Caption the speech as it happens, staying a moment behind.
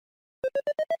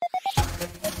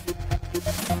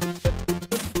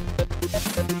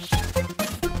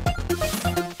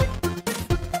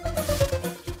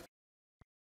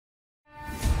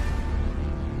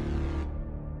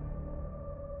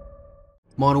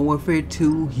Modern Warfare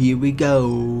 2, here we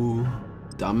go.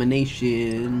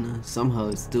 Domination. Somehow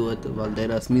it's still at the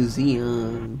Valderas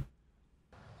Museum.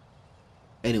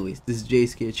 Anyways, this is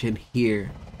Jayysketch, and here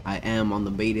I am on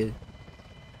the beta.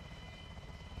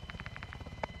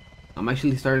 I'm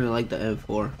actually starting to like the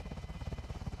M4.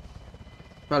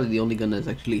 Probably the only gun that's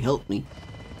actually helped me.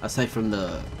 Aside from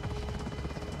the...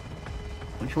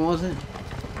 which one was it?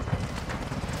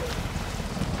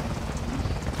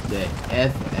 The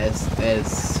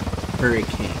FSS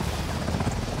Hurricane.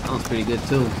 That was pretty good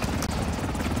too.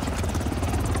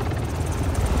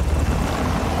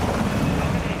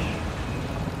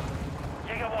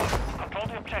 Control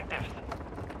the objectives.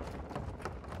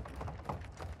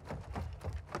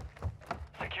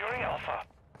 Securing Alpha.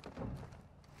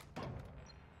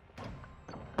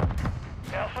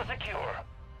 Alpha secure.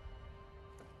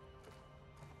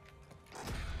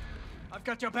 I've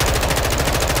got your back.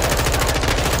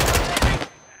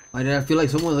 Why did I feel like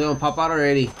someone was gonna pop out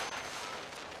already?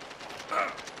 Oh,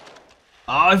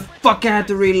 I fucking had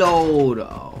to reload.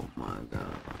 Oh my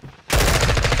god.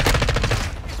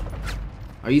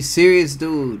 Are you serious,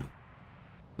 dude?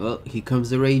 Well, here comes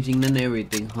the raging and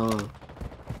everything, huh?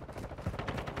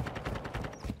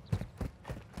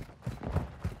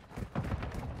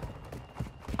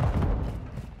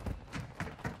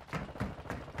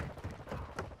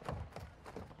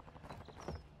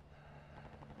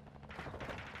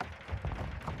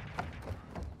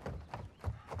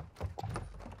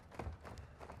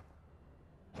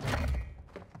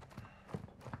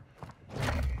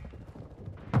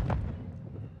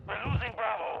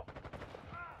 Bravo.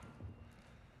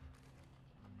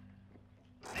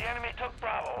 The enemy took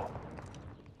Bravo.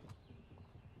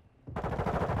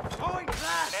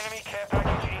 Enemy care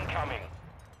package incoming.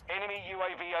 Enemy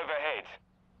UAV overhead.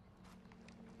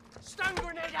 Stun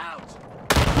grenade out.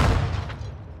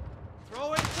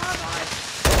 Throw in termite.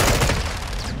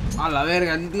 A la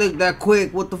verga, look that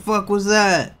quick. What the fuck was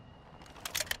that?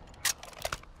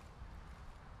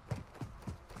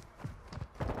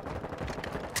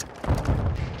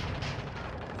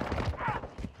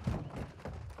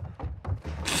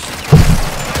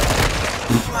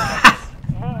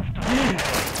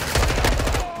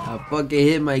 I fucking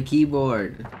hit my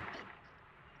keyboard.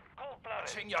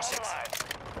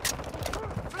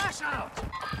 Flash out.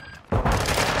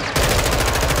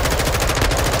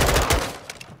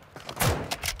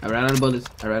 I ran out of bullets.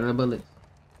 Termite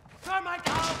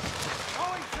out.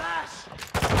 Throwing flash.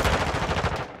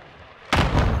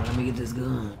 Let me get this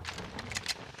gun.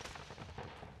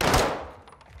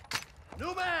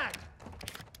 New mag.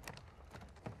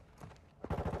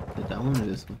 Is that one or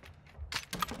this one?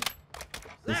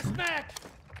 Last mag.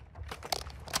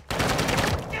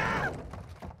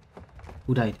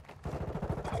 Who died?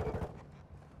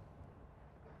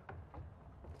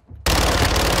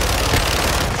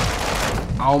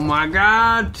 Oh my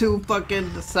god, two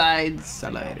fucking sides. I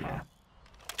like it.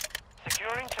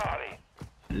 Securing Charlie.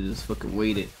 I just fucking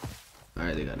waited.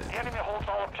 Alright, they got it. The enemy holds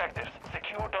all objectives.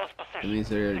 Secure those positions. That means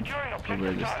they're Securing over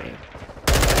objective this Charlie. side.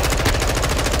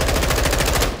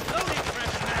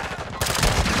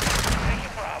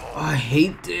 Taking Bravo. Oh, I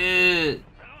hate it.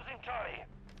 Losing Charlie.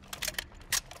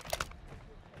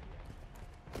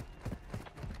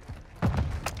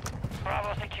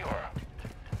 Bravo secure.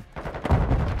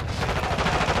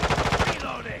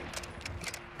 Reloading.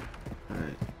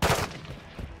 Alright.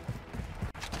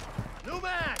 New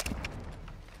mag.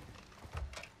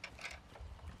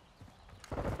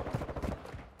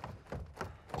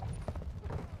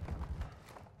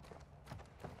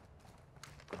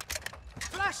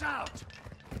 Flash out.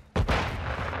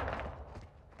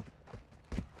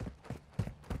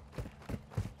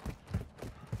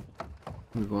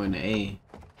 We're going to A.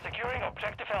 Securing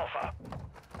objective Alpha.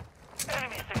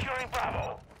 Enemy securing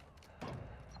Bravo.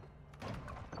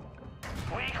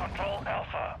 We control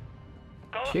Alpha.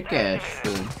 Ghost Chick ass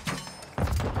activated. fool.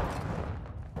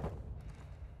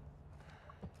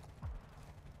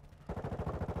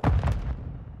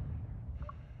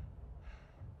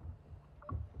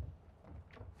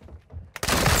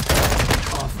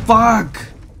 Oh fuck!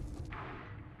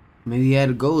 Maybe he had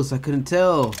a ghost, I couldn't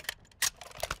tell.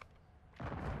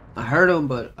 I heard him,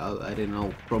 but I didn't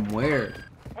know from where.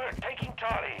 We're taking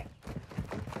Charlie.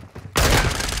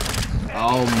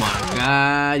 Oh my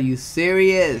god, you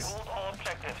serious? Hold all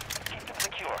objectives. Keep them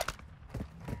secure.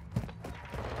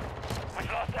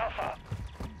 We've lost Alpha.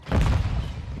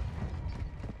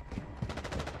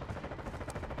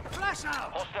 Flash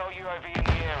out. Hostile UAV in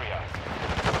the area.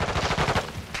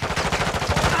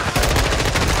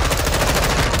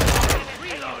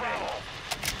 Reloading.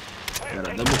 Got a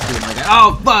double kill, my guy.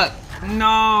 Oh fuck!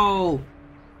 No!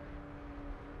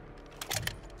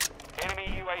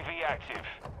 active.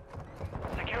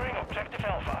 Securing objective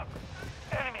Alpha.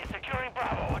 Enemy securing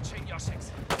Bravo. Watching your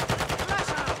six. Flash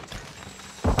out!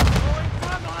 Throwing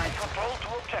thermite! Control to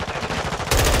objective.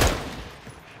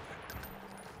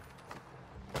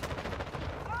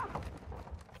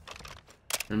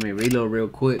 Let me reload real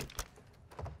quick.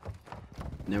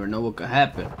 Never know what could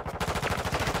happen.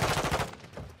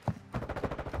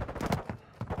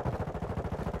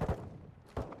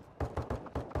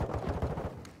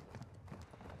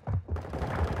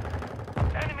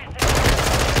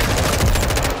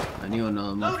 I knew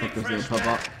another motherfucker's gonna pop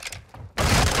up.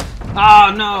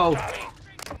 Oh no!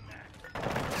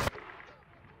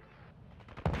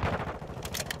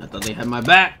 I thought they had my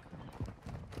back.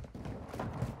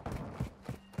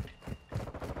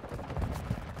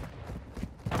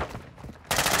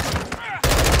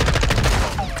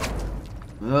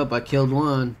 Oh, I killed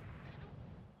one.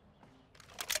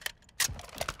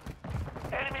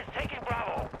 Enemies taking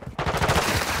Bravo.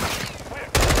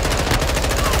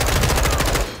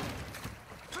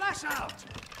 Flash out!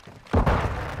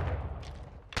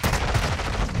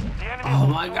 Oh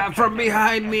my god, from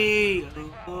behind me!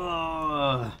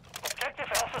 Oh. Objective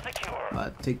Alpha secure.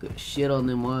 I take a shit on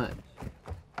them, what?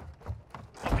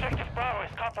 Objective Bravo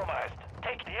is compromised.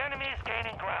 Take the enemy is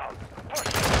gaining ground. Push.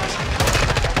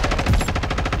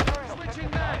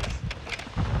 Switching knives!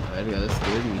 Alright, yeah, that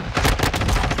scared me.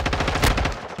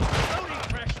 Loading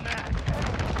fresh mag!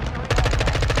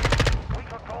 We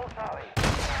control Charlie.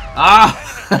 Ah!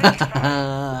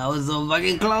 I was so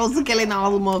fucking close to killing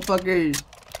all the motherfuckers.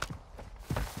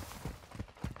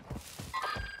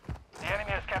 The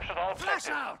enemy has captured all Flash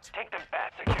objectives. out! Take them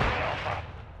back. Securing Alpha.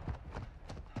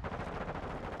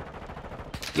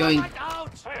 Yoink. Thermite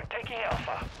out! We're taking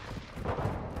Alpha.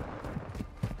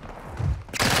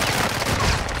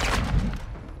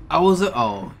 I was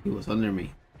oh, he was under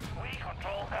me. We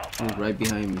control He Alpha. was right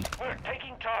behind me. We're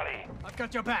taking Charlie. I've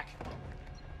got your back.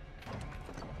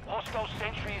 Hostile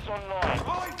sentries online.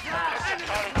 Throwing flash! Objective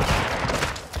Charlie.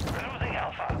 We're losing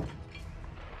Alpha.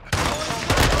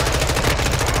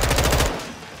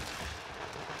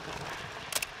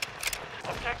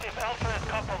 Objective Alpha is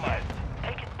compromised.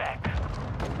 Take it back.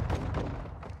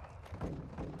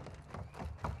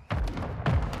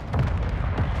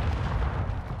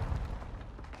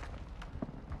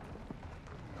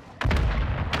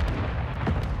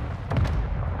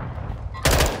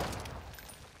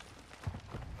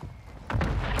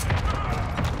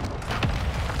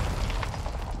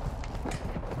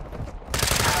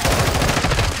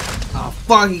 Oh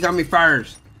fuck, he got me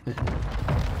first.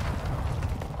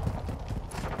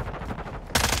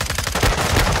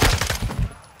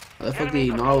 How the fuck did he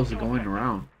know I was going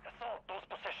around? Assault those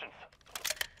positions.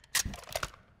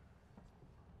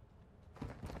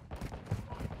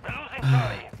 We're losing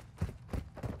Charlie.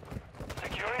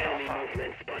 Securing enemy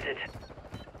movement spotted.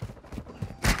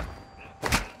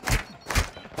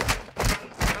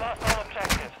 We lost all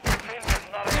objectives. Field is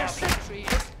not Their enough. sentry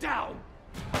is down!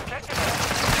 Objective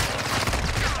Alpha.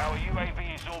 Our UAV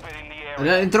is orbiting the I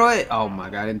area. didn't throw it. Oh my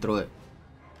god, I didn't throw it.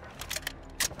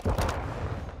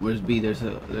 Where's B? There's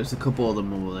a couple of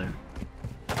them over there.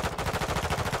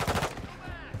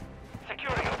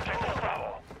 Securing objective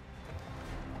Bravo.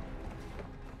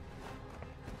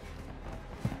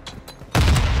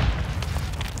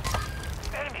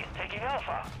 Enemies taking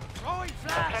Alpha. Throwing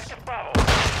flash! Objective Bravo.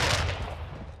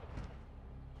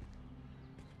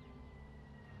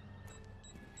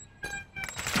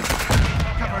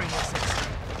 Covering your six.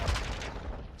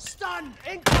 Stun!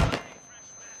 Incoming!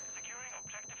 Securing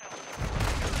objective Alpha.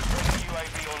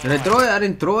 UAV Did I throw it? I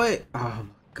didn't throw it. Oh my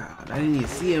god, I didn't even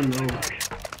see him though.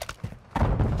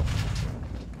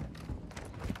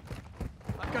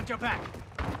 I've got your back.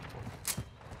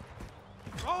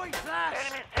 Throwing flash!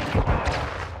 Enemies taking Bravo.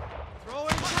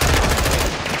 Throwing flash!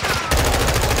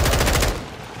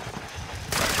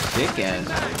 Dick ass.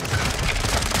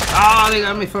 Oh, they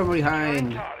got me from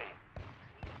behind. Charlie.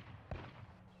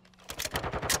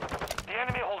 The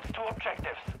enemy holds two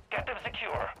objectives. Get them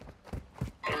secure.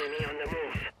 Enemy on the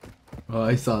move. Oh,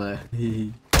 I saw that.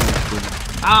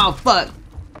 Oh fuck.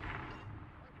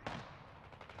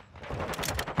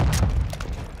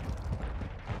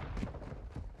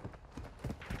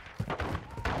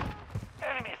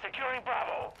 Enemy securing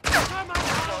Bravo. Thermite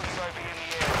Hostile out! UAV in the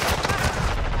air.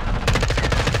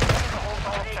 Hold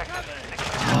all objectives.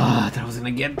 Ah, I thought I was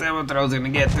gonna get them. I thought I was gonna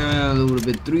get them. It would have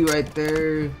been 3 right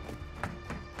there.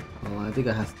 Oh, I think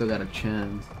I still got a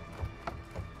chance.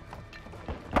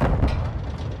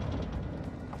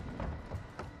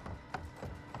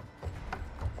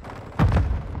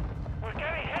 We're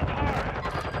getting hit hard.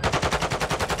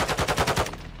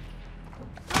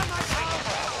 Thermite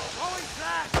out!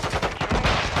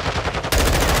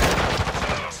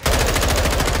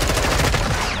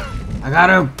 got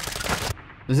him!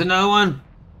 There's another one!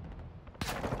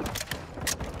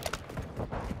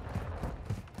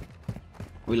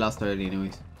 We lost already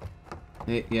anyways.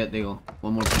 Hey, yeah, there you go.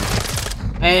 One more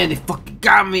thing. Hey, they fucking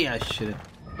got me! I should've.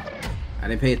 I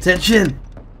didn't pay attention!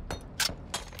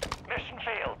 Mission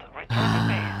failed. Return to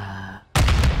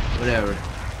base. Whatever.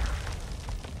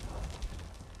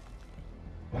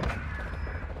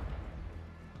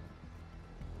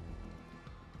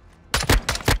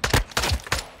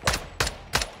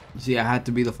 See, I had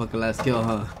to be the fucking last kill,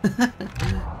 huh?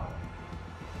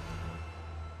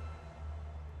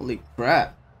 Holy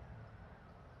crap.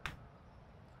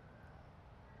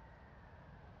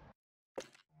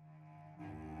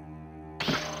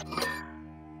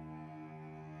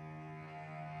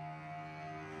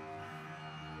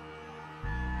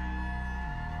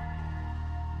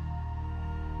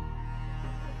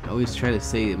 I always try to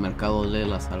say Mercado de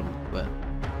las Almas, but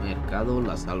Mercado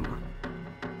las Almas.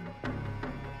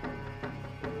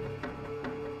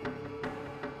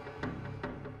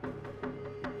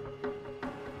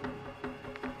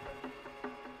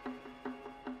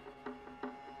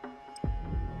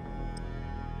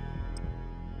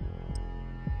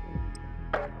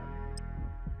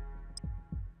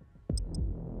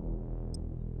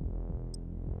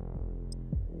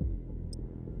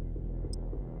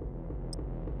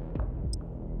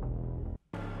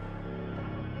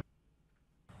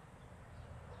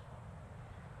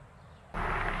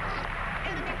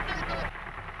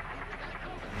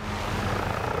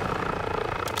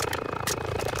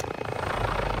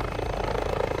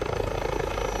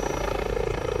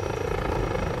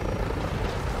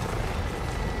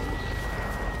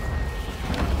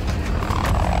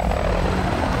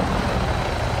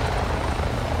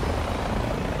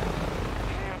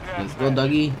 Let's go,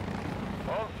 doggy.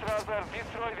 Ultras have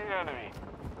destroyed the enemy.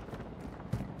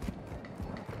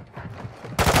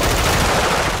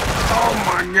 Oh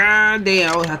my god,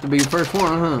 damn, I would have to be the first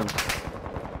one, huh?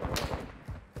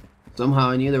 Somehow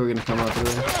I knew they were gonna come out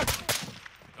through there.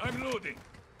 I'm loading.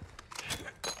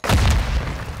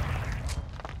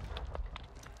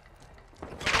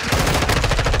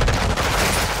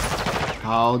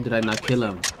 How did I not kill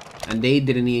him? And they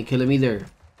didn't even kill him either.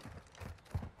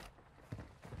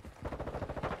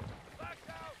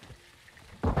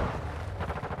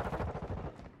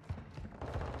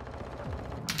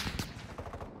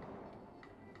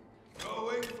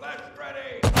 Going flash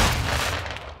ready.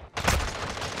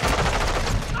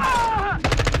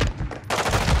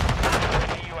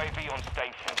 UAV on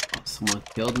station. Oh, someone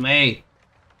killed me.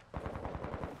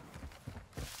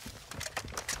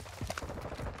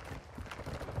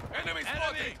 Enemy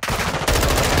spotted.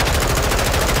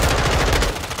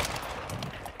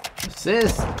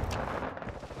 Assist.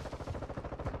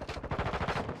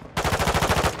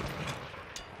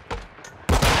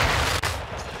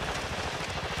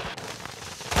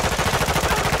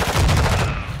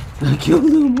 I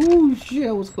killed him. Oh shit,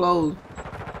 I was close.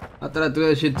 I thought I threw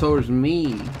that shit towards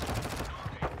me.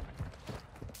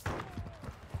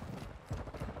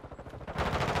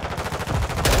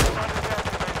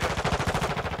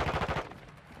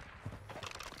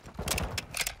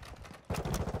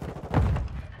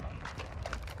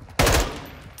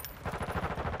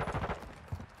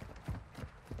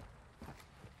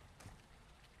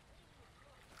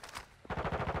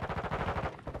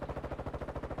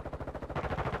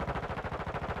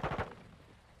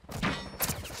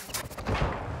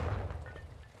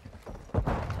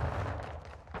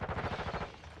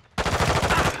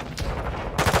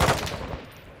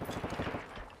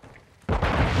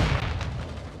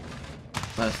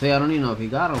 But I say I don't even know if he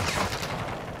got him.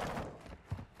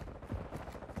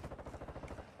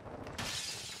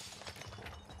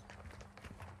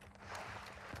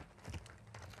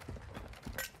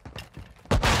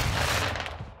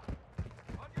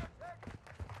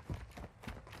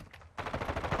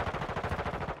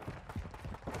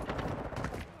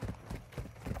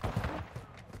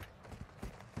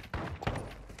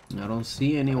 I don't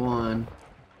see anyone.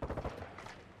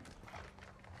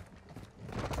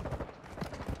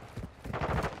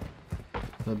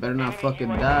 I better not fucking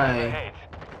die.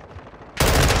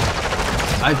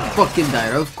 I fucking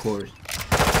died, of course.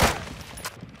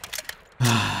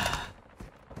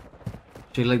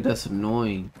 Shit like that's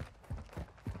annoying.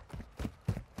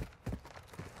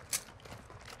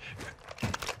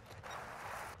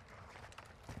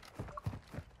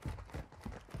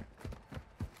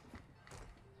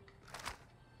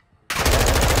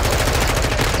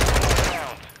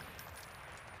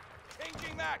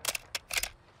 Changing back.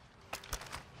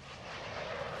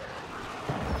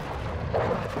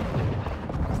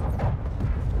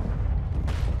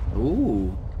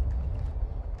 Ooh.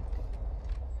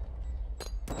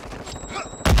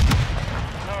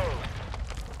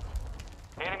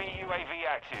 UAV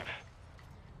active.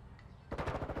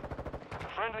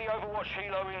 Friendly Overwatch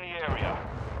helo in the area.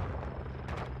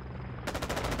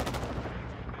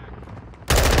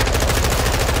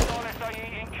 SAE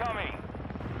incoming.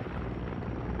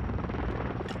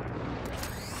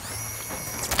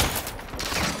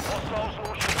 Hostiles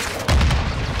launching.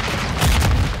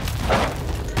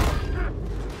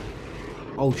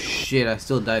 Oh shit, I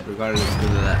still died regardless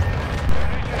because of that.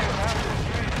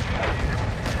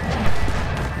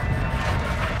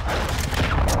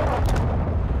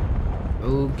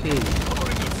 Okay.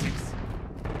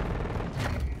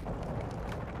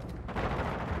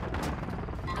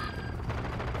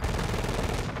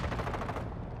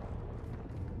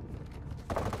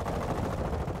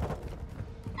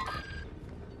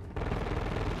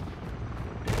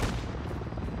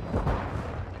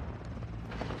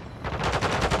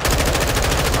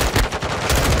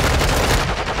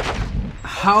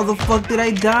 How the fuck did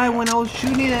I die when I was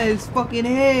shooting at his fucking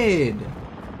head?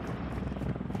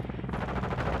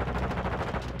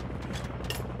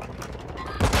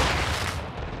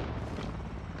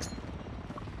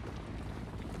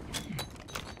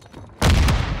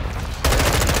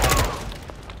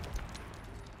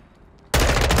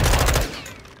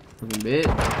 Fucking bit.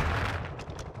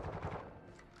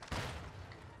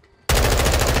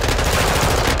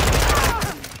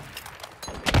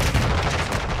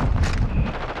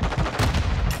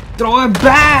 Throw it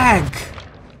back!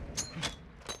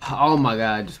 Oh my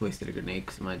god, I just wasted a grenade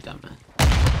because my dumbass.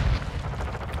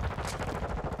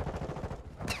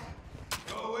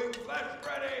 Going flash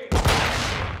ready.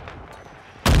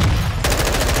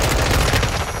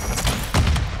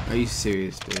 Are you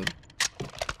serious, dude?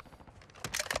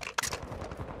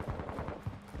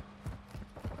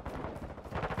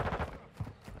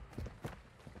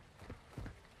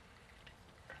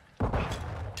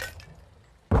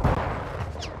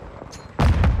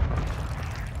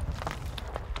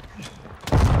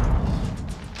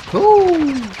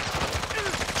 Ooh.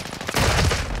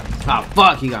 Ah,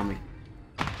 fuck, he got me.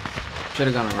 Should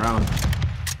have gone around.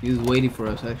 He was waiting for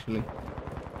us, actually.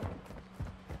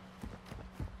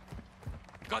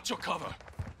 Got your cover.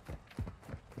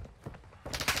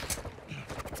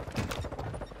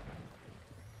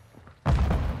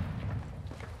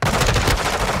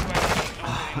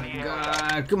 Oh my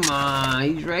god, come on,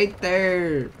 he's right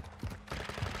there.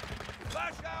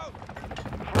 Flash out.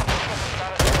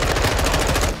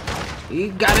 He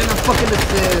got in a fucking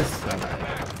assist.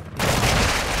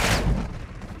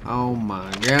 Oh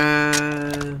my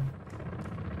god.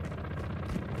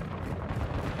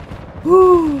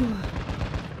 Woo.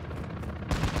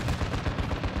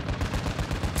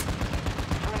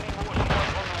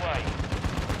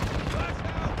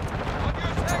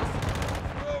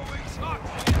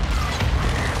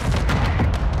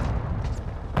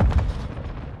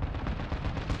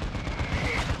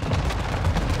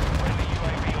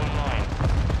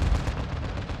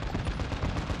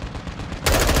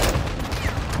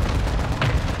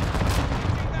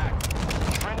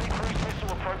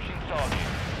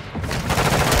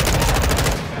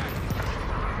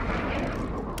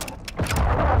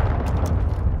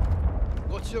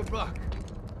 What's your back?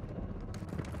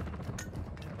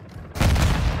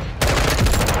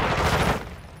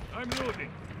 I'm loading.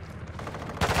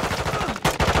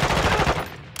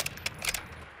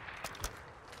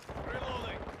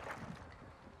 Reloading.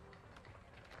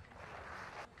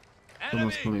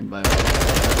 Someone's coming by. Reloading.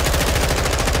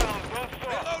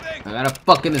 I got a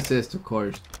fucking assist, of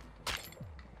course.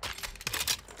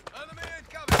 Enemy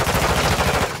incoming.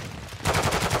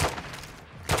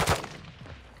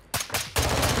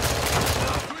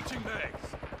 Switching mags.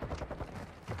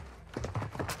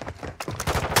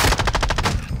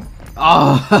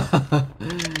 Oh, I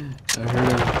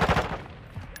heard him.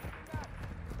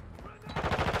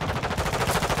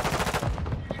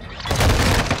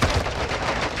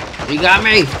 He got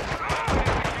me.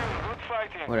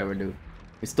 Whatever, dude.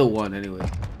 We still won anyway.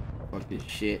 Fuck this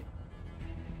shit.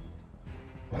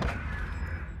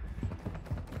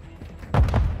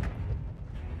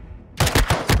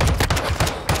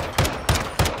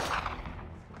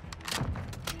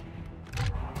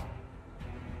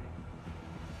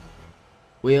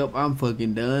 Well, I'm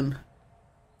fucking done.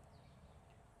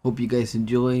 Hope you guys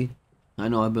enjoy. I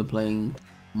know I've been playing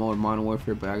more Modern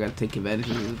Warfare, but I gotta take advantage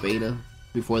of this beta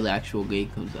before the actual game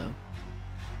comes out.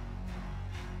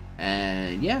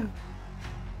 And yeah,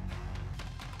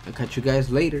 I'll catch you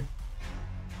guys later.